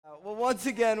once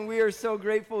again, we are so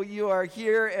grateful you are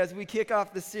here as we kick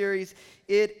off the series,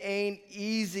 It Ain't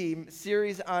Easy,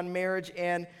 series on marriage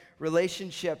and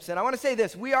relationships. And I want to say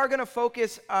this, we are going to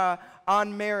focus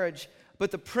on marriage, but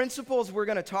the principles we're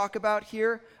going to talk about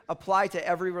here apply to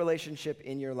every relationship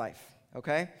in your life,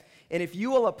 okay? And if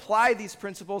you will apply these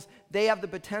principles, they have the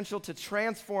potential to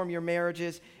transform your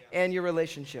marriages and your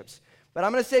relationships. But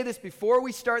I'm going to say this before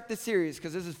we start the series,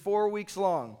 because this is 4 weeks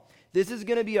long. This is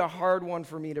going to be a hard one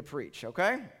for me to preach,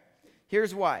 okay?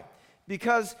 Here's why.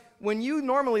 Because when you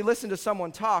normally listen to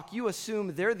someone talk, you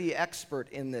assume they're the expert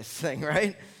in this thing,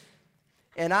 right?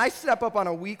 And I step up on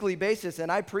a weekly basis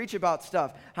and I preach about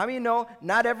stuff. How many know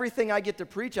not everything I get to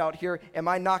preach out here am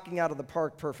I knocking out of the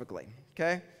park perfectly,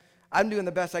 okay? I'm doing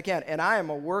the best I can, and I am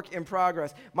a work in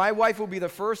progress. My wife will be the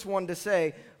first one to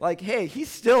say, like, hey, he's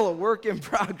still a work in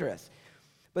progress.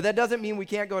 But that doesn't mean we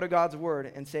can't go to God's Word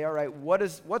and say, all right,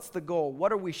 what's the goal?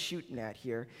 What are we shooting at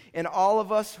here? And all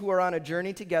of us who are on a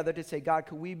journey together to say, God,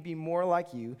 could we be more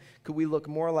like you? Could we look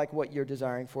more like what you're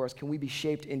desiring for us? Can we be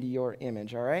shaped into your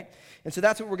image, all right? And so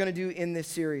that's what we're going to do in this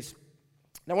series.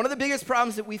 Now, one of the biggest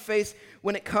problems that we face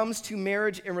when it comes to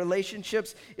marriage and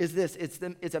relationships is this.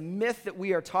 It's a myth that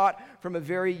we are taught from a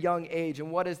very young age.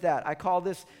 And what is that? I call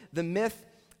this the myth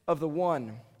of the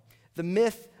one. The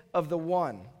myth of the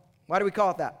one. Why do we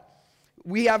call it that?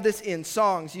 We have this in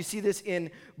songs. You see this in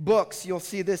books. You'll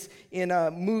see this in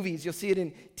movies. You'll see it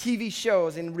in TV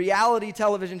shows, in reality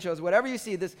television shows. Whatever you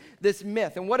see, this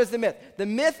myth. And what is the myth? The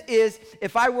myth is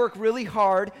if I work really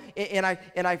hard and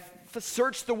I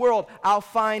search the world, I'll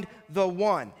find the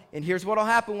one. And here's what will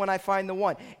happen when I find the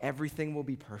one. Everything will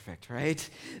be perfect, right?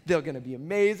 They're going to be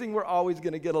amazing. We're always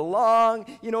going to get along.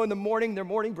 You know, in the morning, their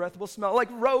morning breath will smell like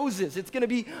roses. It's going to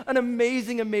be an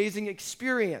amazing, amazing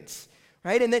experience,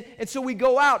 right? And so we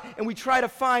go out and we try to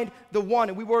find the one,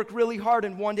 and we work really hard,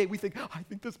 and one day we think, I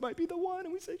think this might be the one,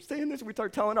 and we say saying this, and we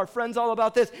start telling our friends all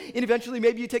about this, and eventually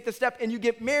maybe you take the step and you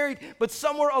get married, but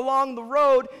somewhere along the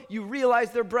road, you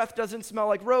realize their breath doesn't smell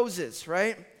like roses,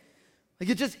 right? Like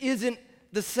it just isn't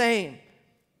the same.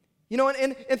 You know,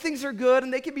 and things are good,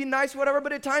 and they can be nice, whatever,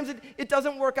 but at times it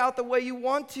doesn't work out the way you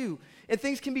want to, and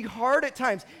things can be hard at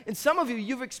times, and some of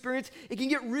you've experienced, it can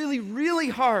get really, really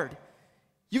hard.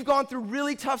 You've gone through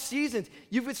really tough seasons.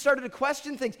 You've started to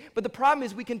question things. But the problem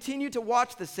is we continue to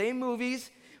watch the same movies.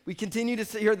 We continue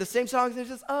to hear the same songs. And it's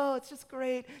just, it's just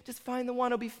great. Just find the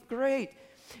one. It'll be great.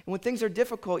 And when things are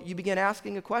difficult, you begin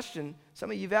asking a question. Some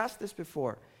of you have asked this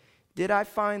before. Did I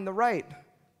find the right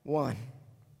one?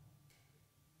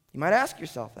 You might ask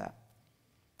yourself that.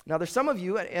 Now, there's some of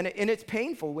you, and it's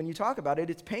painful when you talk about it.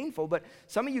 It's painful. But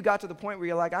some of you got to the point where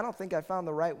you're like, I don't think I found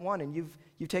the right one. And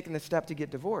you've taken the step to get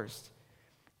divorced.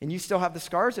 And you still have the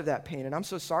scars of that pain, and I'm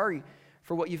so sorry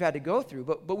for what you've had to go through.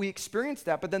 But we experience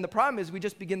that. But then the problem is we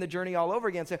just begin the journey all over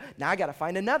again and say, now I got to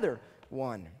find another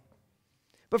one.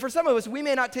 But for some of us, we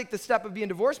may not take the step of being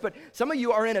divorced, but some of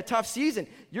you are in a tough season.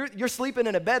 You're sleeping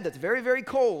in a bed that's very, very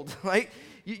cold, right?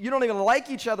 You don't even like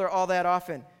each other all that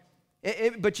often.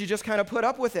 But you just kind of put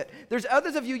up with it. There's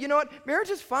others of you, you know what?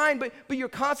 Marriage is fine, but you're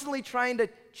constantly trying to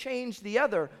change the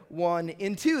other one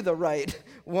into the right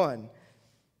one.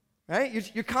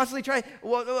 Right? You're constantly trying,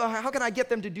 well, how can I get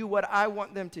them to do what I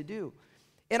want them to do?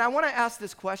 And I want to ask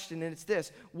this question, and it's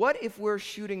this. What if we're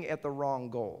shooting at the wrong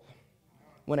goal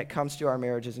when it comes to our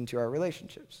marriages and to our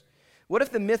relationships? What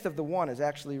if the myth of the one has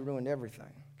actually ruined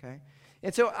everything? Okay?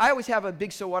 And so I always have a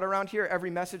big so what around here. Every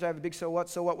message I have a big so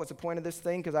what, what's the point of this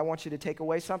thing? Because I want you to take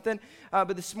away something.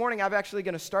 But this morning I'm actually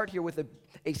going to start here with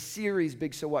a series,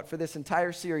 Big So What, for this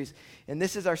entire series. And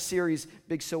this is our series,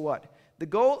 Big So What. The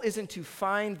goal isn't to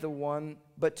find the one,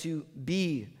 but to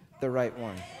be the right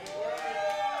one.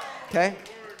 Okay?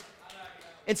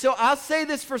 And so I'll say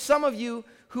this for some of you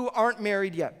who aren't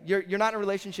married yet. You're not in a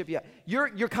relationship yet. You're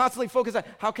constantly focused on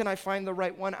how can I find the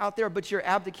right one out there, but you're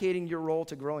abdicating your role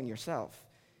to growing yourself.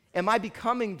 Am I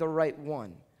becoming the right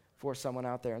one for someone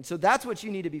out there? And so that's what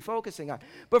you need to be focusing on.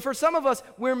 But for some of us,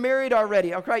 we're married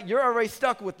already, okay? You're already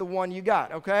stuck with the one you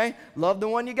got, okay? Love the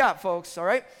one you got, folks, all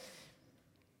right?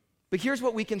 But here's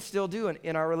what we can still do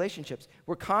in our relationships.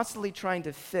 We're constantly trying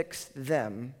to fix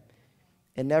them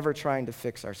and never trying to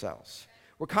fix ourselves.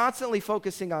 We're constantly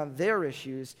focusing on their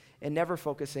issues and never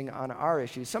focusing on our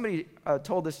issues. Somebody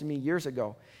told this to me years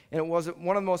ago, and it was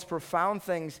one of the most profound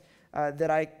things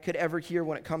that I could ever hear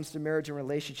when it comes to marriage and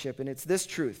relationship, and it's this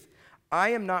truth. I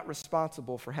am not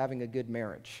responsible for having a good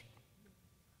marriage.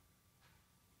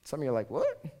 Some of you are like,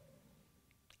 what?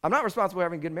 I'm not responsible for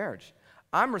having a good marriage.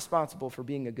 I'm responsible for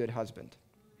being a good husband.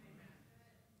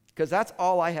 Because that's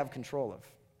all I have control of.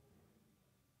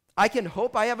 I can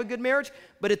hope I have a good marriage,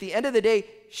 but at the end of the day,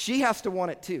 she has to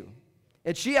want it too.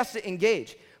 And she has to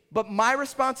engage. But my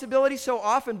responsibility so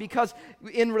often, because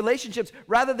in relationships,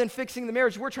 rather than fixing the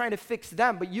marriage, we're trying to fix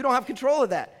them, but you don't have control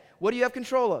of that. What do you have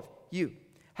control of? You.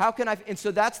 How can I? And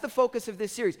so that's the focus of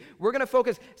this series. We're going to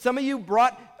focus. Some of you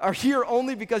are here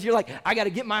only because you're like, I got to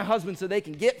get my husband so they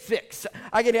can get fixed.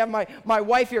 I got to have my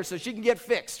wife here so she can get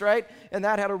fixed, right? And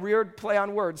that had a weird play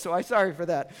on words, so I'm sorry for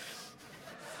that.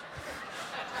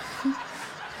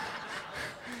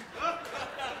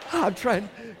 I'm trying to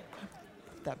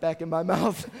put that back in my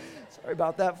mouth. Sorry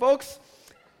about that, folks.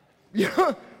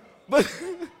 Yeah, but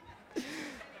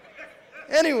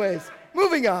anyways,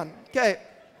 moving on. Okay.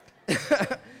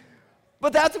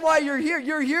 But that's why you're here.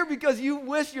 You're here because you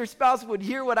wish your spouse would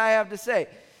hear what I have to say.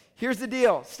 Here's the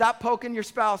deal. Stop poking your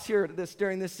spouse here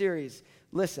during this series.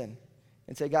 Listen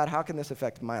and say, God, how can this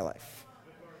affect my life?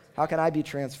 How can I be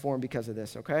transformed because of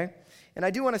this, okay? And I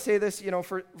do want to say this,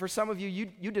 for some of you,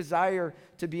 you desire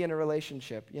to be in a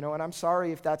relationship, and I'm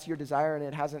sorry if that's your desire and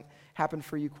it hasn't happened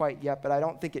for you quite yet, but I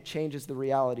don't think it changes the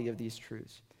reality of these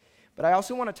truths. But I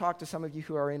also want to talk to some of you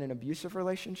who are in an abusive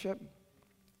relationship.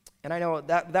 And I know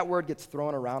that word gets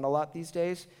thrown around a lot these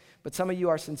days, but some of you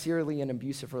are sincerely in an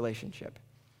abusive relationship.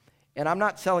 And I'm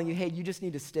not telling you, hey, you just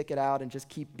need to stick it out and just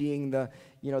keep being the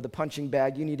punching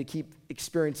bag. You need to keep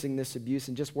experiencing this abuse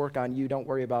and just work on you. Don't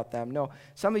worry about them. No,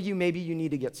 some of you, maybe you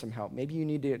need to get some help. Maybe you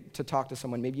need to talk to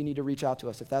someone. Maybe you need to reach out to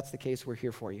us. If that's the case, we're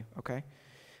here for you, okay?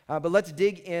 But let's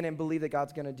dig in and believe that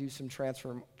God's going to do some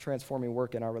transforming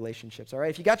work in our relationships. All right,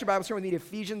 if you got your Bible, turn with me to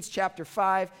Ephesians chapter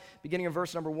 5, beginning in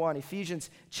verse number 1. Ephesians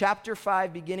chapter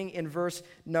 5, beginning in verse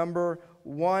number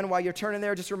 1. While you're turning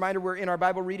there, just a reminder, we're in our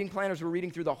Bible reading planners. We're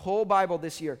reading through the whole Bible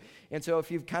this year. And so if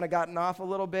you've kind of gotten off a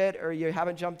little bit or you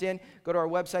haven't jumped in, go to our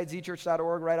website,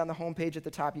 zchurch.org. Right on the homepage at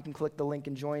the top, you can click the link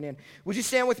and join in. Would you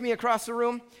stand with me across the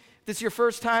room? If this is your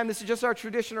first time, this is just our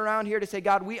tradition around here to say,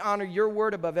 God, we honor your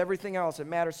word above everything else. It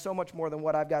matters so much more than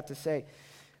what I've got to say.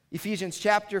 Ephesians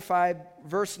chapter 5,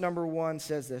 verse number 1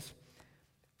 says this.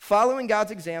 Following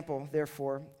God's example,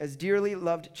 therefore, as dearly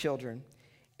loved children,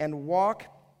 and walk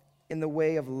in the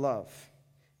way of love,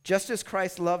 just as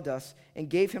Christ loved us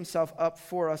and gave himself up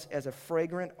for us as a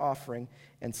fragrant offering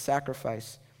and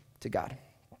sacrifice to God.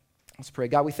 Let's pray.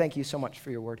 God, we thank you so much for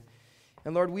your word.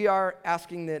 And Lord, we are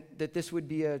asking that this would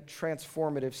be a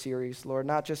transformative series, Lord,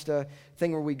 not just a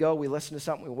thing where we go, we listen to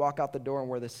something, we walk out the door, and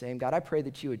we're the same. God, I pray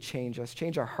that you would change us,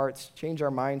 change our hearts, change our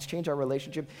minds, change our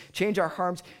relationship, change our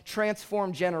harms,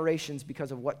 transform generations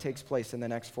because of what takes place in the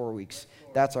next 4 weeks.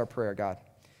 That's our prayer, God.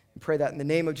 We pray that in the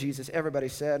name of Jesus. Everybody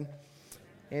said,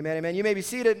 amen, amen. You may be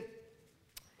seated.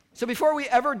 So before we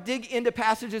ever dig into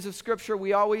passages of Scripture,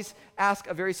 we always ask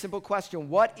a very simple question.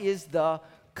 What is the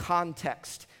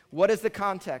context? What is the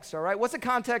context, all right? What's the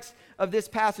context of this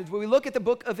passage? When we look at the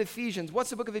book of Ephesians, what's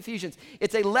the book of Ephesians?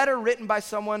 It's a letter written by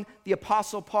someone, the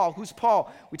Apostle Paul. Who's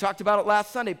Paul? We talked about it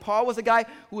last Sunday. Paul was a guy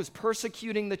who was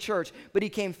persecuting the church, but he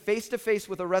came face to face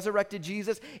with a resurrected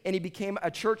Jesus, and he became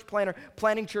a church planter,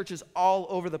 planting churches all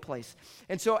over the place.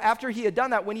 And so after he had done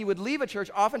that, when he would leave a church,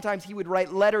 oftentimes he would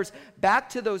write letters back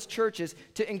to those churches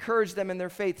to encourage them in their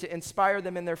faith, to inspire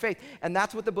them in their faith. And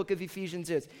that's what the book of Ephesians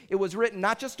is. It was written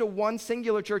not just to one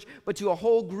singular church, but to a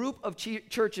whole group of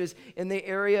churches in the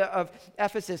area of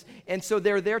Ephesus. And so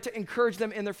they're there to encourage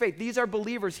them in their faith. These are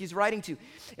believers he's writing to.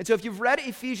 And so if you've read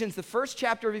Ephesians, the first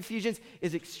chapter of Ephesians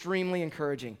is extremely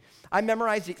encouraging. I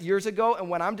memorized it years ago, and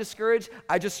when I'm discouraged,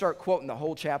 I just start quoting the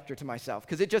whole chapter to myself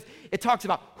because it talks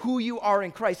about who you are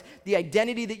in Christ, the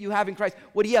identity that you have in Christ,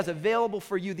 what he has available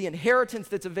for you, the inheritance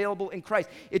that's available in Christ.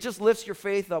 It just lifts your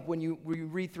faith up when you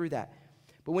read through that.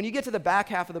 But when you get to the back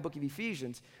half of the book of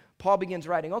Ephesians, Paul begins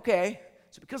writing, okay,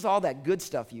 so because of all that good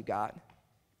stuff you got,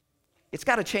 it's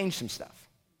got to change some stuff.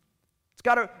 It's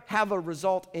got to have a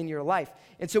result in your life.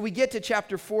 And so we get to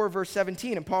chapter 4, verse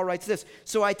 17, and Paul writes this,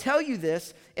 so I tell you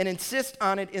this and insist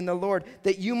on it in the Lord,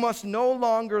 that you must no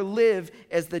longer live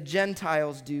as the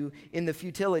Gentiles do in the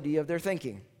futility of their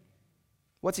thinking.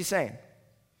 What's he saying?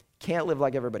 Can't live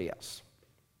like everybody else.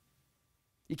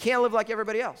 You can't live like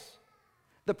everybody else.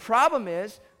 The problem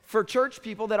is, for church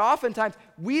people, that oftentimes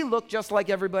we look just like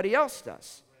everybody else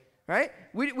does, right?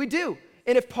 We do.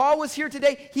 And if Paul was here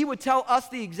today, he would tell us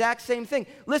the exact same thing.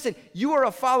 Listen, you are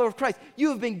a follower of Christ. You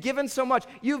have been given so much.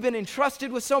 You've been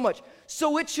entrusted with so much.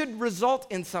 So it should result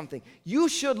in something. You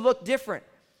should look different.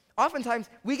 Oftentimes,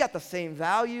 we got the same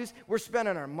values. We're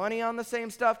spending our money on the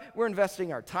same stuff. We're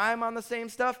investing our time on the same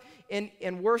stuff.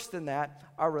 And worse than that,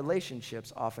 our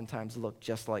relationships oftentimes look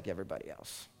just like everybody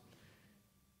else.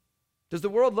 Does the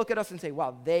world look at us and say,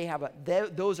 wow,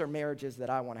 those are marriages that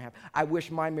I want to have. I wish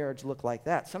my marriage looked like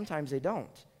that. Sometimes they don't,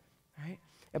 right?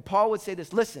 And Paul would say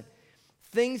this, listen,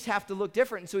 things have to look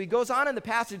different. And so he goes on in the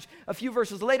passage a few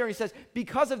verses later and he says,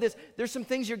 because of this, there's some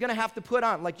things you're going to have to put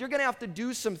on. Like you're going to have to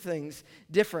do some things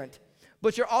different.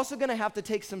 But you're also going to have to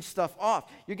take some stuff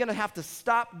off. You're going to have to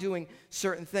stop doing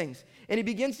certain things. And he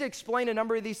begins to explain a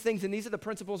number of these things, and these are the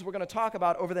principles we're going to talk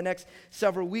about over the next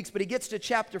several weeks. But he gets to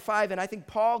chapter 5, and I think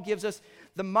Paul gives us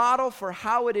the model for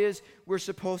how it is we're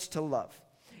supposed to love.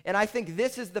 And I think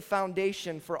this is the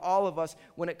foundation for all of us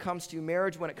when it comes to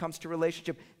marriage, when it comes to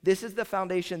relationship. This is the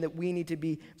foundation that we need to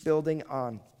be building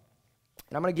on.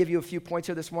 And I'm going to give you a few points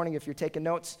here this morning if you're taking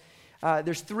notes.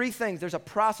 There's three things. There's a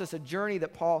process, a journey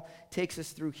that Paul takes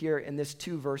us through here in this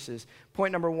 2 verses.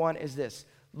 Point number 1 is this.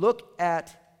 Look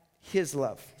at his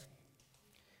love.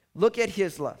 Look at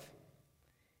his love.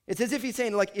 It's as if he's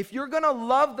saying, like, if you're going to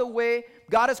love the way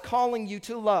God is calling you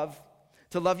to love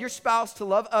your spouse, to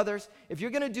love others, if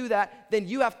you're going to do that, then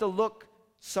you have to look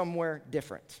somewhere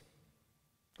different.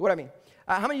 What do I mean?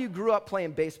 How many of you grew up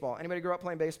playing baseball? Anybody grew up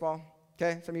playing baseball?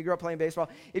 Okay, some of you grew up playing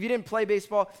baseball. If you didn't play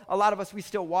baseball, a lot of us, we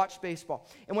still watch baseball.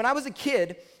 And when I was a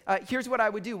kid, here's what I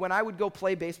would do. When I would go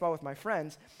play baseball with my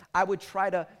friends, I would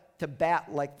try to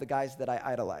bat like the guys that I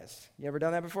idolized. You ever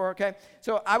done that before? Okay,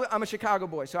 so I'm a Chicago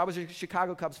boy, so I was a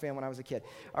Chicago Cubs fan when I was a kid.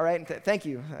 All right, and thank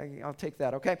you. I'll take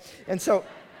that, okay? And so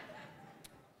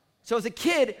as a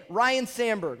kid, Ryan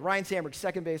Sandberg,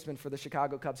 second baseman for the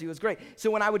Chicago Cubs, he was great.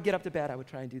 So when I would get up to bat, I would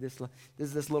try and do this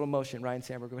little motion Ryan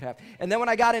Sandberg would have. And then when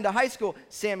I got into high school,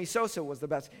 Sammy Sosa was the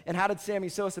best. And how did Sammy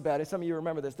Sosa bat? Some of you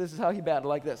remember this. This is how he batted,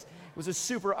 like this. It was a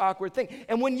super awkward thing.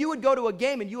 And when you would go to a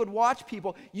game and you would watch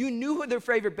people, you knew who their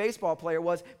favorite baseball player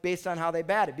was based on how they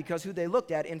batted, because who they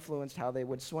looked at influenced how they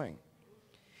would swing.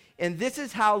 And this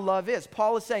is how love is.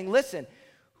 Paul is saying, listen,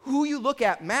 who you look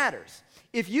at matters.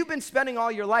 If you've been spending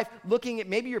all your life looking at,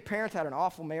 maybe your parents had an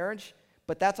awful marriage,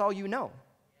 but that's all you know.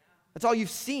 That's all you've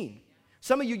seen.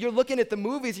 Some of you, you're looking at the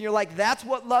movies and you're like, that's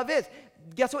what love is.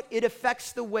 Guess what? It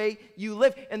affects the way you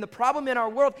live. And the problem in our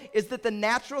world is that the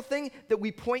natural thing that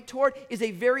we point toward is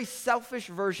a very selfish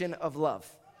version of love.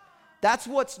 That's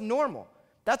what's normal.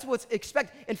 That's what's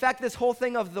expected. In fact, this whole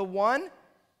thing of the one,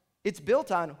 it's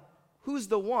built on who's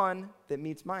the one that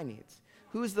meets my needs.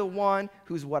 Who's the one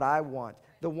who's what I want.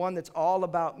 The one that's all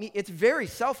about me. It's very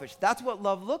selfish. That's what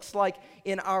love looks like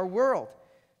in our world.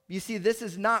 You see, this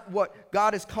is not what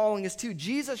God is calling us to.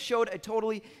 Jesus showed a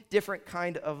totally different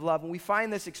kind of love. And we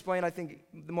find this explained, I think,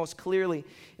 the most clearly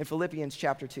in Philippians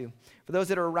chapter 2. For those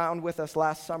that are around with us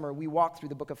last summer, we walked through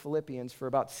the book of Philippians for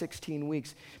about 16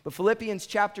 weeks. But Philippians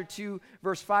chapter 2,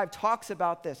 verse 5 talks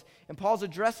about this. And Paul's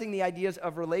addressing the ideas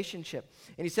of relationship.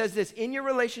 And he says this, in your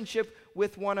relationship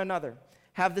with one another,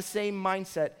 have the same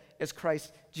mindset as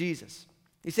Christ Jesus.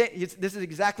 This is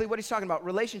exactly what he's talking about,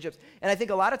 relationships. And I think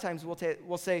a lot of times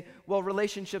we'll say, well,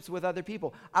 relationships with other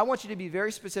people. I want you to be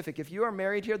very specific. If you are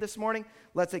married here this morning,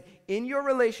 let's say, in your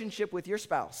relationship with your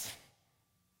spouse,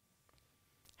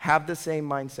 have the same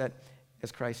mindset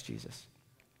as Christ Jesus.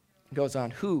 It goes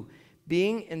on, who,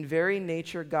 being in very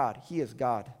nature God, he is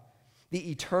God,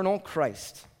 the eternal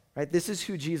Christ, right? This is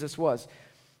who Jesus was.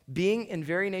 Being in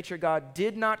very nature God,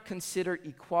 did not consider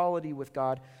equality with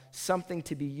God something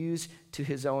to be used to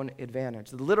his own advantage.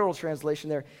 The literal translation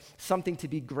there, something to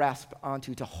be grasped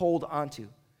onto, to hold onto.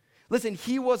 Listen,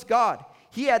 he was God.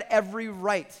 He had every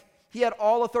right. He had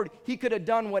all authority. He could have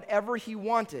done whatever he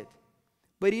wanted.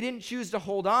 But he didn't choose to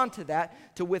hold on to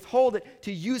that, to withhold it,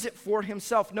 to use it for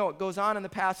himself. No, it goes on in the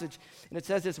passage, and it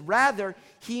says this, rather,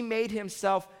 he made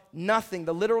himself nothing.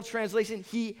 The literal translation,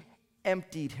 he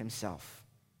emptied himself.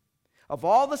 Of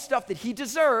all the stuff that he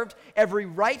deserved, every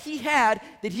right he had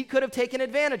that he could have taken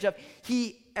advantage of,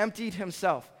 he emptied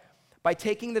himself by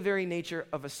taking the very nature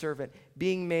of a servant,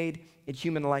 being made in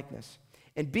human likeness.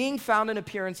 And being found in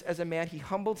appearance as a man, he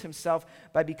humbled himself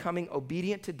by becoming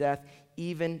obedient to death,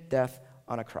 even death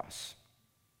on a cross.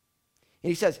 And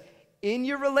he says, in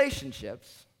your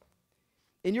relationships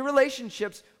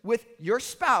with your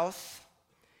spouse,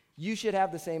 you should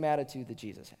have the same attitude that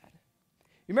Jesus had.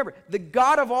 Remember, the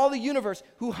God of all the universe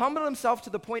who humbled himself to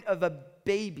the point of a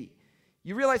baby.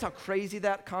 You realize how crazy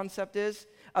that concept is?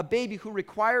 A baby who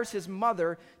requires his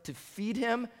mother to feed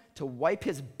him, to wipe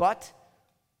his butt.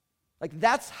 Like,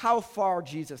 that's how far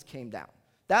Jesus came down.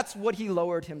 That's what he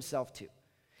lowered himself to.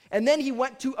 And then he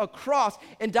went to a cross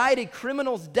and died a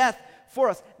criminal's death for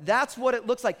us. That's what it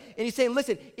looks like. And he's saying,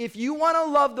 listen, if you want to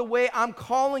love the way I'm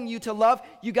calling you to love,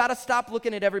 you got to stop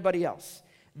looking at everybody else.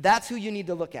 That's who you need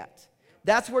to look at.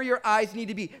 That's where your eyes need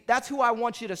to be. That's who I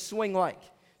want you to swing like.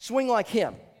 Swing like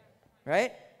him,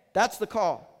 right? That's the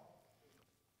call.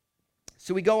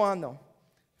 So we go on, though.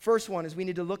 First one is we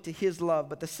need to look to his love.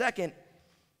 But the second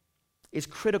is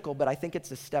critical, but I think it's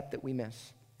a step that we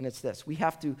miss. And it's this: we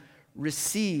have to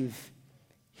receive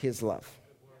his love.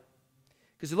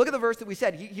 Because look at the verse that we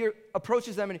said. He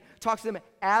approaches them and talks to them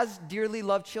as dearly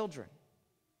loved children.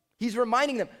 He's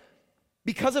reminding them,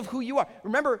 because of who you are.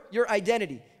 Remember your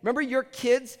identity. Remember your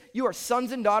kids. You are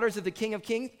sons and daughters of the King of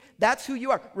Kings. That's who you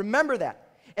are. Remember that.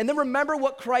 And then remember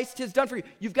what Christ has done for you.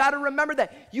 You've got to remember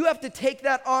that. You have to take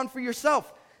that on for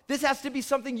yourself. This has to be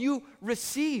something you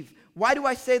receive. Why do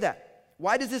I say that?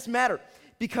 Why does this matter?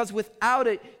 Because without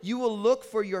it, you will look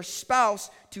for your spouse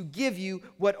to give you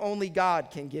what only God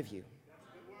can give you.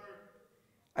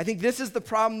 I think this is the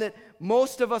problem that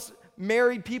most of us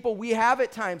married people, we have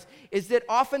at times, is that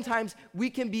oftentimes we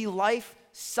can be life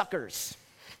suckers.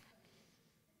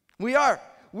 We are.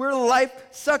 We're life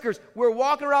suckers. We're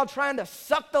walking around trying to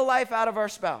suck the life out of our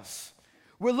spouse.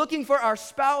 We're looking for our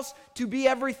spouse to be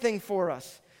everything for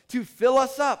us, to fill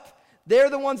us up. They're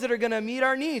the ones that are going to meet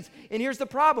our needs. And here's the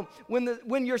problem.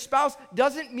 When your spouse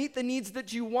doesn't meet the needs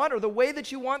that you want or the way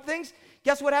that you want things,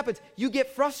 guess what happens? You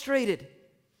get frustrated.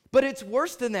 But it's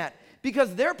worse than that,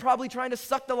 because they're probably trying to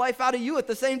suck the life out of you at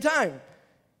the same time.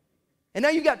 And now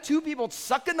you got two people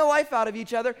sucking the life out of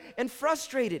each other and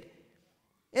frustrated.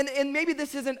 And maybe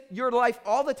this isn't your life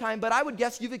all the time, but I would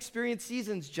guess you've experienced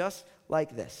seasons just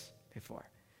like this before.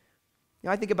 You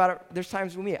know, I think about it, there's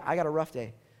times with me, I got a rough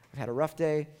day. I've had a rough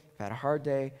day, I've had a hard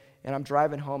day, and I'm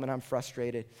driving home and I'm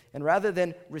frustrated. And rather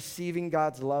than receiving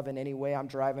God's love in any way, I'm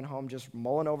driving home just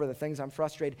mulling over the things I'm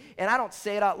frustrated. And I don't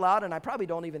say it out loud, and I probably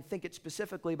don't even think it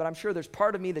specifically, but I'm sure there's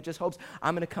part of me that just hopes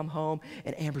I'm going to come home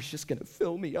and Amber's just going to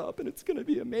fill me up and it's going to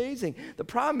be amazing. The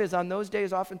problem is on those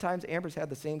days, oftentimes Amber's had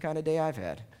the same kind of day I've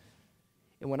had.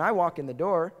 And when I walk in the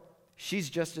door, she's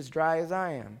just as dry as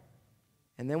I am.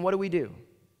 And then what do? We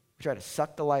try to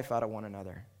suck the life out of one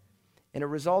another. And it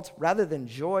results, rather than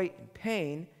joy and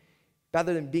pain,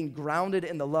 rather than being grounded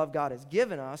in the love God has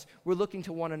given us, we're looking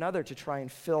to one another to try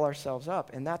and fill ourselves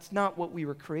up. And that's not what we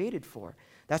were created for.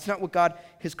 That's not what God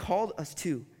has called us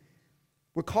to.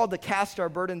 We're called to cast our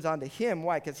burdens onto him.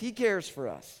 Why? Because he cares for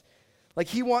us. Like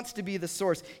he wants to be the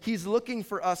source. He's looking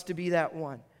for us to be that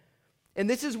one. And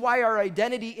this is why our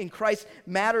identity in Christ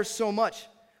matters so much.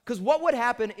 Because what would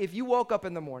happen if you woke up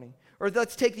in the morning? Or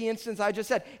let's take the instance I just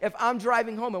said. If I'm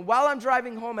driving home, and while I'm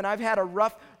driving home and I've had a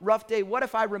rough day, what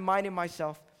if I reminded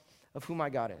myself of who my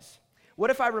God is?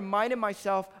 What if I reminded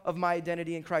myself of my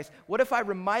identity in Christ? What if I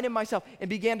reminded myself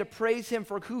and began to praise him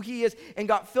for who he is and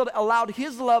got filled, allowed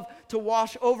his love to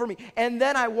wash over me, and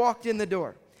then I walked in the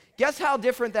door? Guess how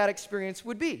different that experience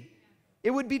would be? It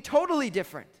would be totally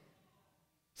different.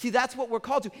 See, that's what we're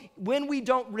called to. When we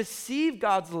don't receive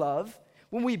God's love,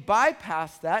 when we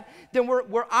bypass that, then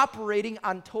we're operating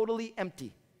on totally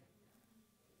empty.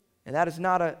 And that is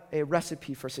not a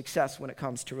recipe for success when it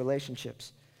comes to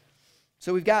relationships.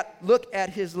 So we've got, look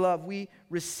at his love. We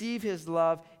receive his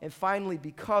love, and finally,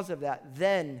 because of that,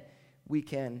 then we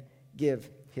can give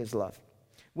his love.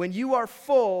 When you are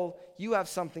full, you have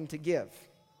something to give.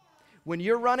 When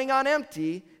you're running on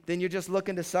empty, then you're just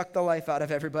looking to suck the life out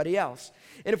of everybody else.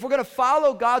 And if we're going to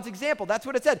follow God's example, that's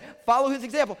what it said. Follow his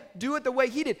example. Do it the way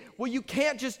he did. Well, you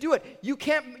can't just do it.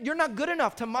 You're not good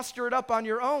enough to muster it up on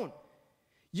your own.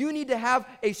 You need to have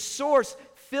a source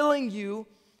filling you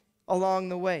along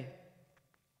the way.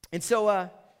 And so I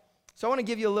want to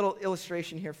give you a little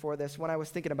illustration here for this. When I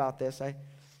was thinking about this,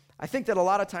 I think that a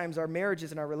lot of times our marriages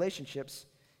and our relationships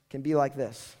can be like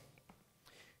this.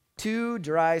 Two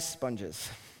dry sponges.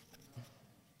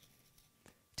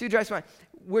 Two dry sponges.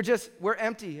 We're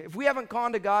empty. If we haven't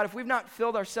gone to God, if we've not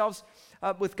filled ourselves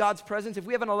with God's presence, if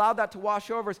we haven't allowed that to wash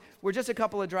over us, we're just a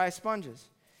couple of dry sponges.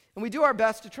 And we do our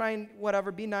best to try and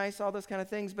be nice, all those kind of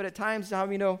things, but at times, how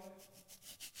do you know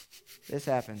this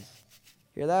happens?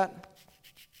 Hear that?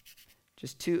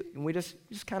 And we just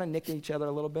kind of nick each other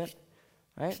a little bit,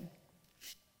 right?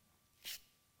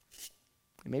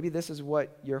 And maybe this is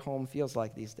what your home feels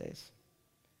like these days.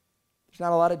 There's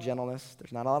not a lot of gentleness.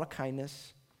 There's not a lot of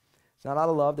kindness. There's not a lot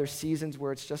of love. There's seasons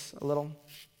where it's just a little.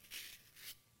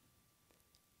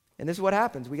 And this is what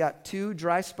happens. We got two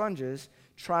dry sponges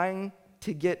trying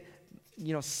to get,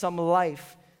 some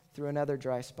life through another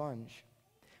dry sponge.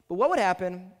 But what would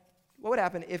happen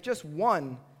if just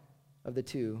one of the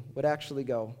two would actually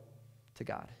go to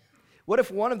God? What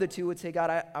if one of the two would say,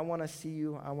 God, I want to see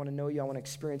you, I want to know you, I want to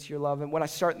experience your love, and when I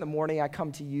start in the morning, I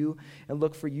come to you and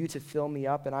look for you to fill me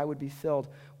up, and I would be filled.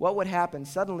 What would happen?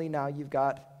 Suddenly now you've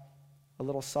got a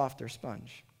little softer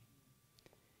sponge.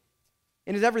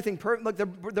 And is everything perfect?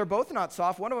 Look, they're both not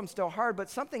soft. One of them's still hard, but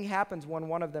something happens when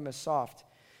one of them is soft,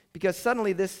 because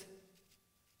suddenly this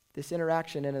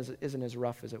interaction isn't as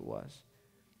rough as it was,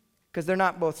 because they're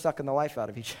not both sucking the life out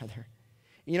of each other.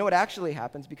 You know what actually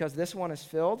happens? Because this one is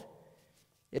filled,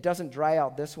 it doesn't dry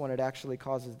out this one. It actually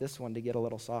causes this one to get a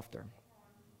little softer.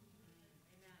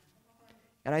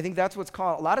 And I think that's what's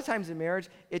called. A lot of times in marriage,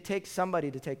 it takes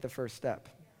somebody to take the first step.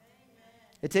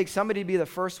 It takes somebody to be the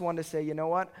first one to say, you know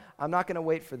what? I'm not going to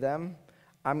wait for them.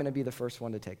 I'm going to be the first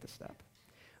one to take the step.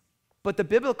 But the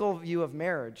biblical view of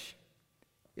marriage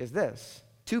is this: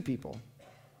 two people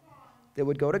that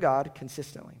would go to God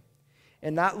consistently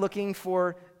and not looking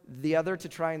for the other to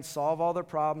try and solve all their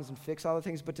problems and fix all the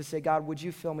things, but to say, God, would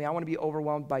you fill me? I want to be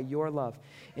overwhelmed by your love.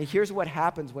 And here's what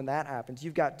happens when that happens.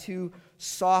 You've got two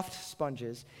soft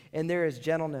sponges, and there is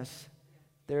gentleness.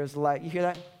 There is light. You hear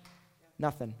that?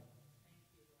 Nothing.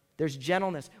 There's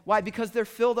gentleness. Why? Because they're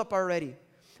filled up already.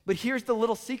 But here's the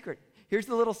little secret. Here's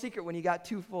the little secret when you got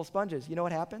two full sponges. You know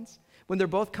what happens? When they're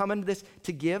both coming to this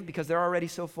to give because they're already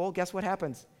so full, guess what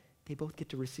happens? They both get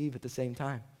to receive at the same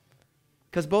time.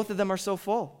 Because both of them are so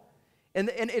full. And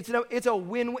it's a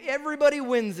win. Everybody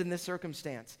wins in this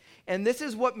circumstance. And this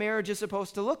is what marriage is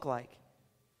supposed to look like.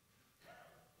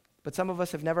 But some of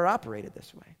us have never operated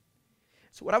this way.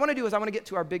 So what I want to do is I want to get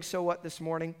to our big so what this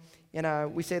morning.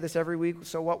 And we say this every week.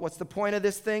 So what? What's the point of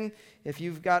this thing? If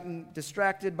you've gotten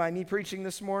distracted by me preaching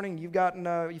this morning, you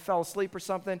fell asleep or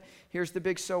something, here's the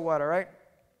big so what, all right?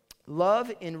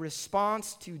 Love in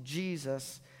response to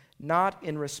Jesus, not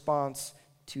in response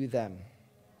to them.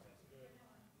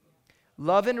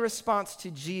 Love in response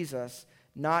to Jesus,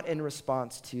 not in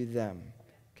response to them,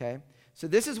 okay? So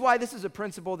this is why this is a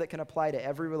principle that can apply to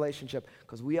every relationship,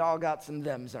 because we all got some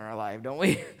thems in our life, don't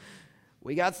we?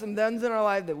 We got some thems in our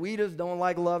life that we just don't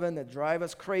like loving, that drive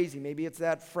us crazy. Maybe it's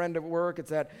that friend at work, it's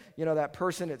that, that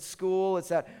person at school, it's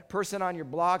that person on your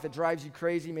block that drives you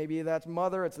crazy. Maybe that's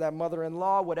mother, it's that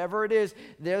mother-in-law, whatever it is,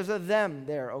 there's a them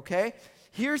there, okay?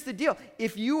 Here's the deal.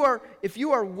 If you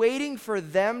are waiting for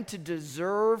them to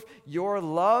deserve your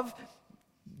love,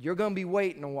 you're going to be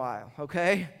waiting a while,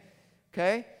 okay?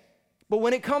 Okay? But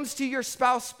when it comes to your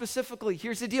spouse specifically,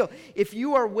 here's the deal. If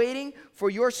you are waiting for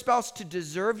your spouse to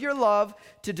deserve your love,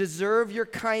 to deserve your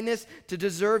kindness, to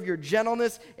deserve your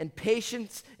gentleness and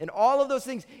patience and all of those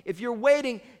things, if you're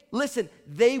waiting, listen,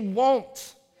 they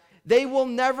won't. They will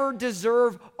never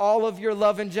deserve all of your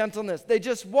love and gentleness. They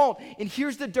just won't. And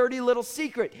here's the dirty little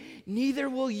secret. Neither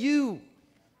will you.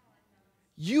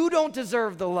 You don't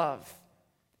deserve the love.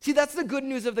 See, that's the good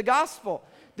news of the gospel.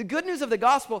 The good news of the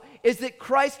gospel is that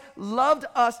Christ loved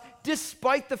us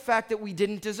despite the fact that we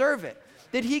didn't deserve it.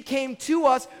 That he came to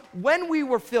us when we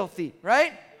were filthy,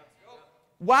 right?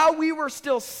 While we were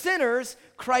still sinners,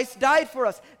 Christ died for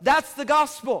us. That's the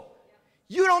gospel.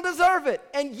 You don't deserve it,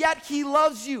 and yet he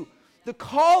loves you. The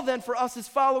call then for us as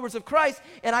followers of Christ,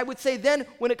 and I would say then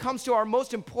when it comes to our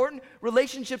most important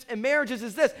relationships and marriages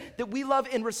is this, that we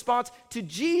love in response to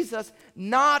Jesus,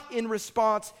 not in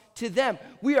response to them.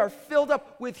 We are filled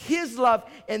up with his love,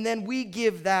 and then we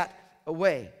give that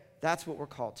away. That's what we're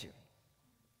called to.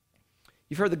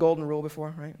 You've heard the golden rule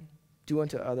before, right? Do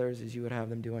unto others as you would have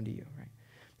them do unto you, right?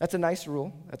 That's a nice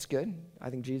rule. That's good.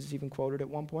 I think Jesus even quoted at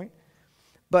one point.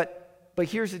 But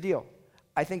here's the deal.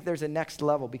 I think there's a next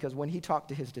level, because when he talked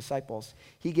to his disciples,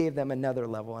 he gave them another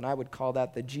level, and I would call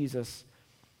that the Jesus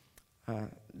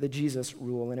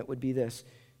rule, and it would be this: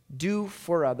 do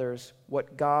for others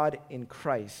what God in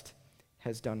Christ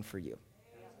has done for you.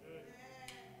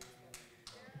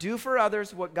 Do for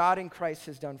others what God in Christ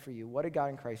has done for you. What did God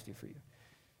in Christ do for you?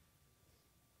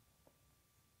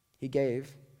 He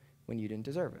gave when you didn't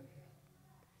deserve it.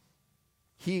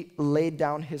 He laid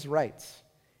down his rights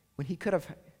when he could have.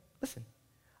 Listen,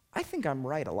 I think I'm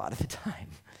right a lot of the time.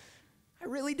 I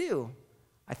really do.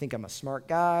 I think I'm a smart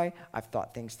guy. I've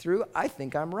thought things through. I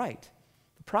think I'm right.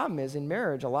 The problem is, in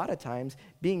marriage, a lot of times,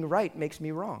 being right makes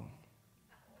me wrong.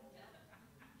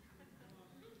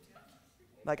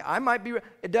 Like, I might be,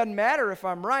 it doesn't matter if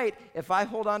I'm right. If I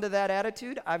hold on to that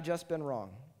attitude, I've just been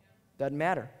wrong. Doesn't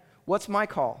matter. What's my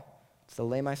call? It's to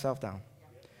lay myself down,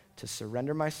 to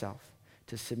surrender myself,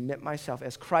 to submit myself,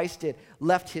 as Christ did,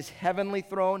 left his heavenly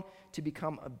throne to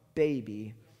become a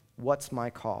baby. What's my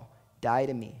call? Die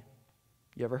to me.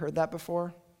 You ever heard that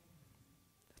before?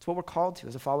 That's what we're called to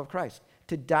as a follower of Christ.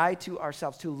 To die to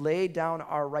ourselves, to lay down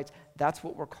our rights. That's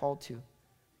what we're called to.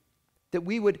 That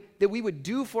we would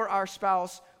do for our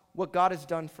spouse what God has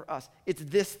done for us. It's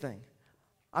this thing.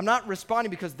 I'm not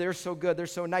responding because they're so good, they're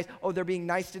so nice. Oh, they're being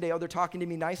nice today. Oh, they're talking to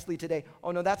me nicely today.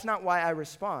 Oh, no, that's not why I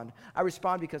respond. I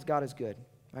respond because God is good,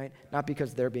 right? Not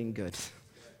because they're being good,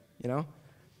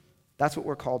 That's what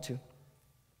we're called to.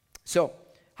 So,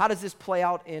 how does this play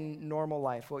out in normal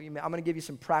life? Well, I'm going to give you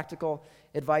some practical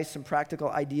advice, some practical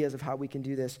ideas of how we can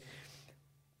do this.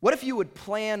 What if you would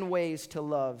plan ways to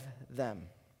love them?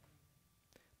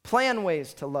 Plan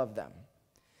ways to love them.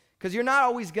 Because you're not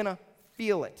always going to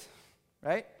feel it,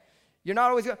 right? You're not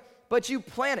always going to, but you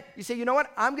plan it. You say, you know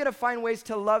what? I'm going to find ways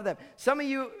to love them. Some of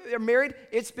you are married.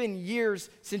 It's been years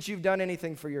since you've done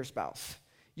anything for your spouse.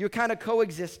 You're kind of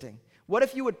coexisting. What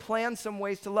if you would plan some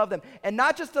ways to love them? And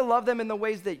not just to love them in the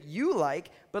ways that you like,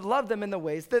 but love them in the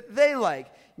ways that they like.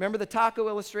 Remember the taco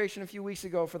illustration a few weeks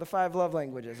ago for the 5 love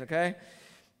languages, okay?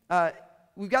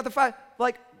 We've got the 5,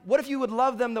 like, what if you would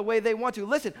love them the way they want to?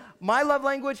 Listen, my love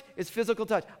language is physical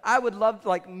touch. I would love,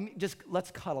 just let's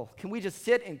cuddle. Can we just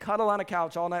sit and cuddle on a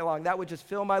couch all night long? That would just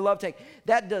fill my love tank.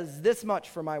 That does this much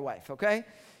for my wife, okay?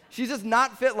 She's just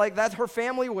not fit like that. Her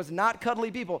family was not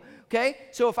cuddly people, okay?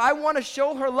 So if I want to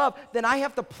show her love, then I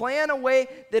have to plan a way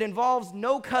that involves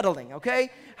no cuddling,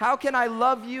 okay? How can I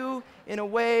love you in a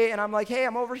way, and I'm like, hey,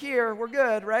 I'm over here. We're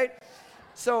good, right?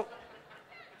 So,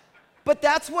 but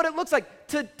that's what it looks like.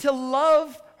 To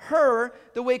love her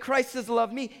the way Christ has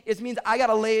loved me, it means I got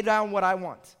to lay down what I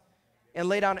want and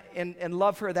lay down and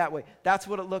love her that way. That's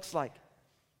what it looks like.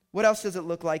 What else does it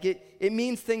look like? It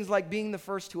means things like being the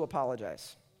first to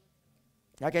apologize.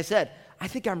 Like I said, I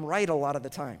think I'm right a lot of the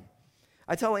time.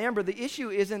 I tell Amber, the issue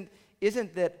isn't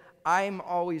that I'm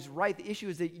always right. The issue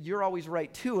is that you're always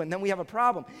right too, and then we have a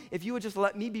problem. If you would just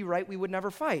let me be right, we would never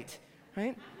fight,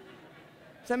 right?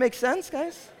 Does that make sense,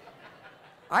 guys?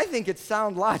 I think it's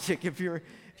sound logic if you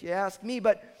ask me,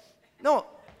 but no,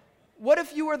 what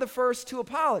if you were the first to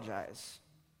apologize?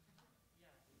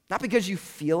 Not because you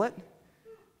feel it,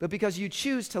 but because you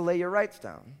choose to lay your rights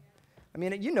down. I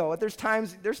mean, you know it. There's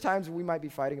times we might be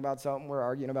fighting about something, we're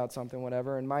arguing about something,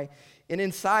 whatever, and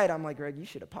inside I'm like, Greg, you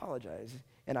should apologize.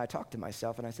 And I talk to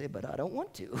myself and I say, but I don't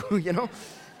want to, you know?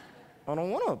 I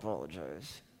don't want to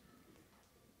apologize.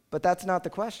 But that's not the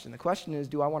question. The question is,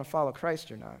 do I want to follow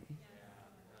Christ or not?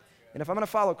 And if I'm going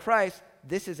to follow Christ,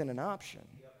 this isn't an option.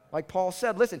 Like Paul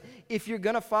said, listen, if you're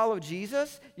going to follow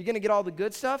Jesus, you're going to get all the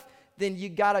good stuff, then you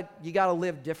gotta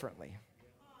live differently.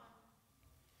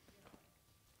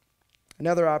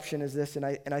 Another option is this, and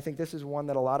I think this is one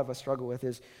that a lot of us struggle with,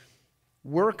 is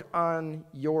work on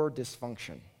your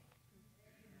dysfunction.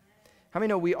 How many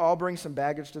know we all bring some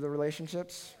baggage to the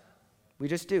relationships? We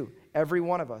just do, every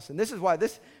one of us. And this is why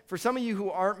for some of you who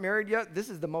aren't married yet, this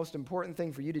is the most important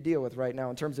thing for you to deal with right now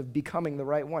in terms of becoming the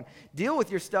right one. Deal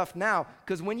with your stuff now,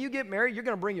 because when you get married, you're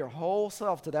going to bring your whole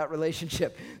self to that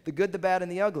relationship, the good, the bad,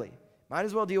 and the ugly. Might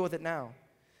as well deal with it now.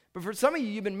 But for some of you,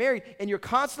 you've been married, and you're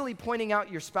constantly pointing out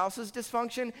your spouse's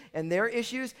dysfunction and their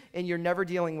issues, and you're never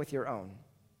dealing with your own.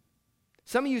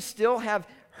 Some of you still have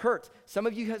hurt. Some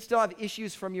of you still have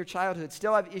issues from your childhood,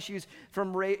 still have issues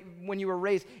from when you were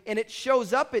raised, and it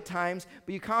shows up at times,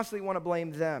 but you constantly want to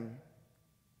blame them.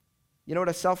 You know what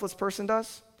a selfless person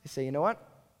does? They say, you know what?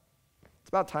 It's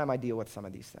about time I deal with some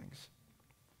of these things.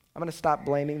 I'm going to stop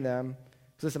blaming them.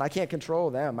 Because listen, I can't control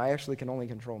them. I actually can only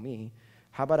control me.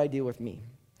 How about I deal with me?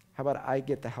 How about I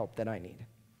get the help that I need?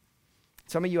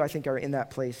 Some of you, I think, are in that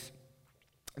place.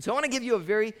 And so I want to give you a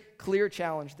very clear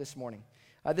challenge this morning.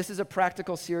 This is a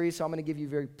practical series, so I'm going to give you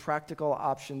very practical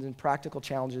options and practical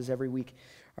challenges every week.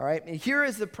 All right? And here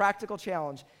is the practical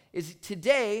challenge. Is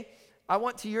today, I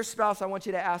want you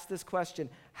to ask this question: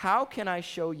 how can I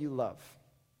show you love?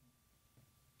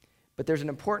 But there's an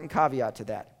important caveat to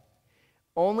that.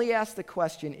 Only ask the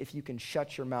question if you can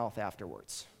shut your mouth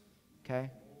afterwards. Okay?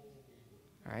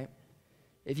 All right?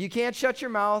 If you can't shut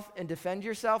your mouth and defend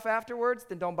yourself afterwards,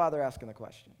 then don't bother asking the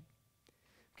question.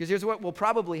 Because here's what will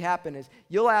probably happen is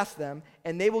you'll ask them,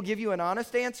 and they will give you an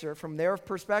honest answer from their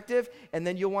perspective, and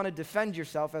then you'll want to defend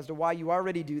yourself as to why you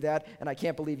already do that, and I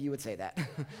can't believe you would say that.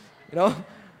 You know?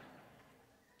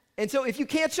 And so if you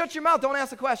can't shut your mouth, don't ask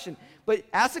the question. But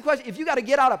ask the question. If you got to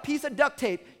get out a piece of duct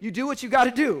tape, you do what you got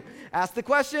to do. Ask the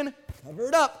question, cover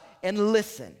it up, and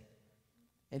listen.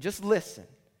 And just listen.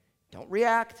 Don't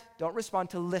react. Don't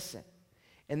respond, to listen.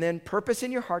 And then purpose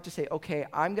in your heart to say, okay,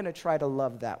 I'm going to try to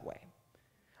love that way.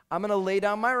 I'm going to lay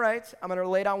down my rights. I'm going to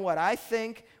lay down what I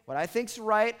think's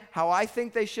right, how I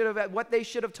think what they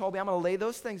should have told me. I'm going to lay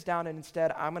those things down, and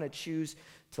instead I'm going to choose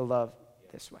to love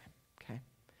this way, okay?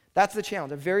 That's the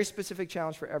challenge, a very specific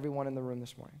challenge for everyone in the room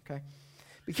this morning, okay?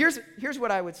 But here's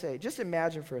what I would say. Just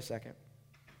imagine for a second.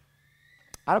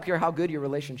 I don't care how good your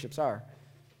relationships are.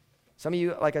 Some of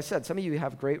you, like I said, some of you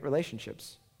have great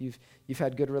relationships. You've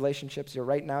had good relationships.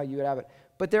 Right now you have it.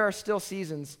 But there are still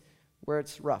seasons where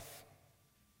it's rough.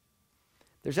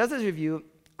 There's others of you,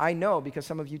 I know because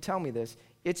some of you tell me this,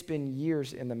 it's been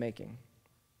years in the making.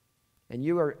 And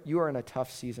you are in a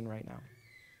tough season right now.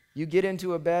 You get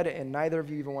into a bed and neither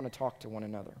of you even want to talk to one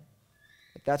another.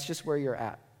 But that's just where you're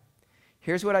at.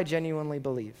 Here's what I genuinely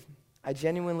believe. I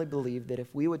genuinely believe that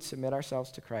if we would submit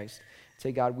ourselves to Christ,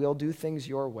 say, God, we'll do things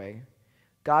your way,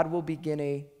 God will begin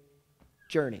a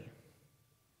journey.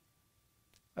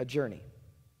 A journey.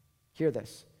 Hear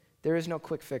this. There is no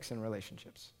quick fix in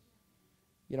relationships.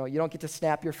 You don't get to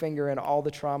snap your finger and all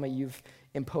the trauma you've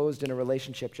imposed in a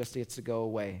relationship just gets to go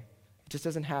away. It just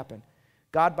doesn't happen.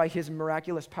 God, by his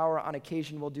miraculous power, on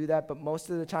occasion will do that, but most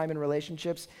of the time in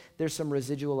relationships, there's some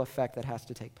residual effect that has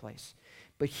to take place.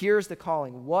 But here's the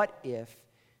calling. What if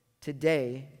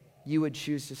today you would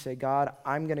choose to say, God,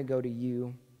 I'm going to go to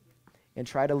you and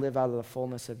try to live out of the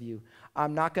fullness of you.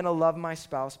 I'm not going to love my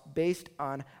spouse based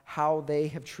on how they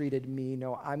have treated me.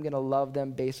 No, I'm going to love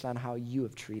them based on how you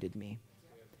have treated me.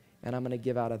 And I'm going to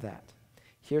give out of that.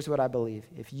 Here's what I believe.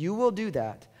 If you will do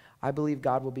that, I believe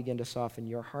God will begin to soften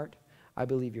your heart. I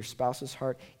believe your spouse's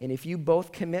heart. And if you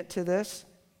both commit to this,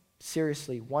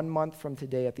 seriously, 1 month from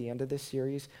today at the end of this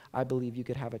series, I believe you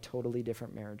could have a totally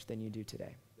different marriage than you do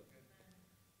today.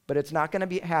 But it's not going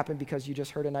to happen because you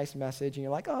just heard a nice message and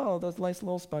you're like, oh, those nice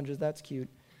little sponges, that's cute.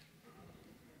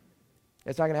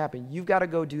 It's not going to happen. You've got to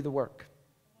go do the work.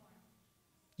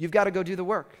 You've got to go do the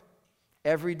work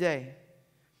every day.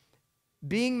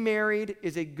 Being married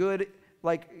is a good,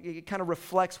 it kind of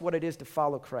reflects what it is to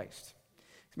follow Christ.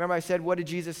 Remember I said, what did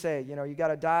Jesus say? You got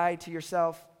to die to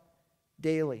yourself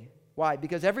daily. Why?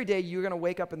 Because every day you're going to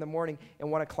wake up in the morning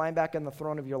and want to climb back on the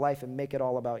throne of your life and make it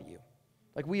all about you.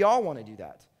 We all want to do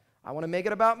that. I want to make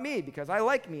it about me because I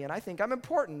like me and I think I'm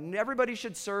important and everybody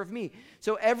should serve me.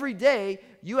 So every day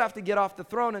you have to get off the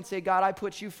throne and say, God, I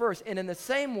put you first. And in the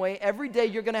same way, every day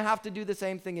you're going to have to do the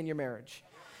same thing in your marriage.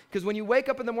 Because when you wake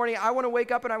up in the morning, I want to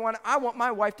wake up and I want my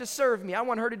wife to serve me. I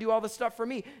want her to do all the stuff for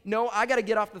me. No, I got to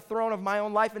get off the throne of my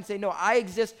own life and say, no, I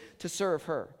exist to serve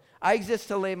her. I exist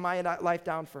to lay my life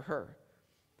down for her.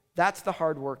 That's the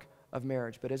hard work of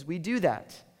marriage. But as we do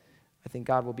that, I think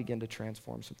God will begin to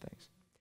transform some things.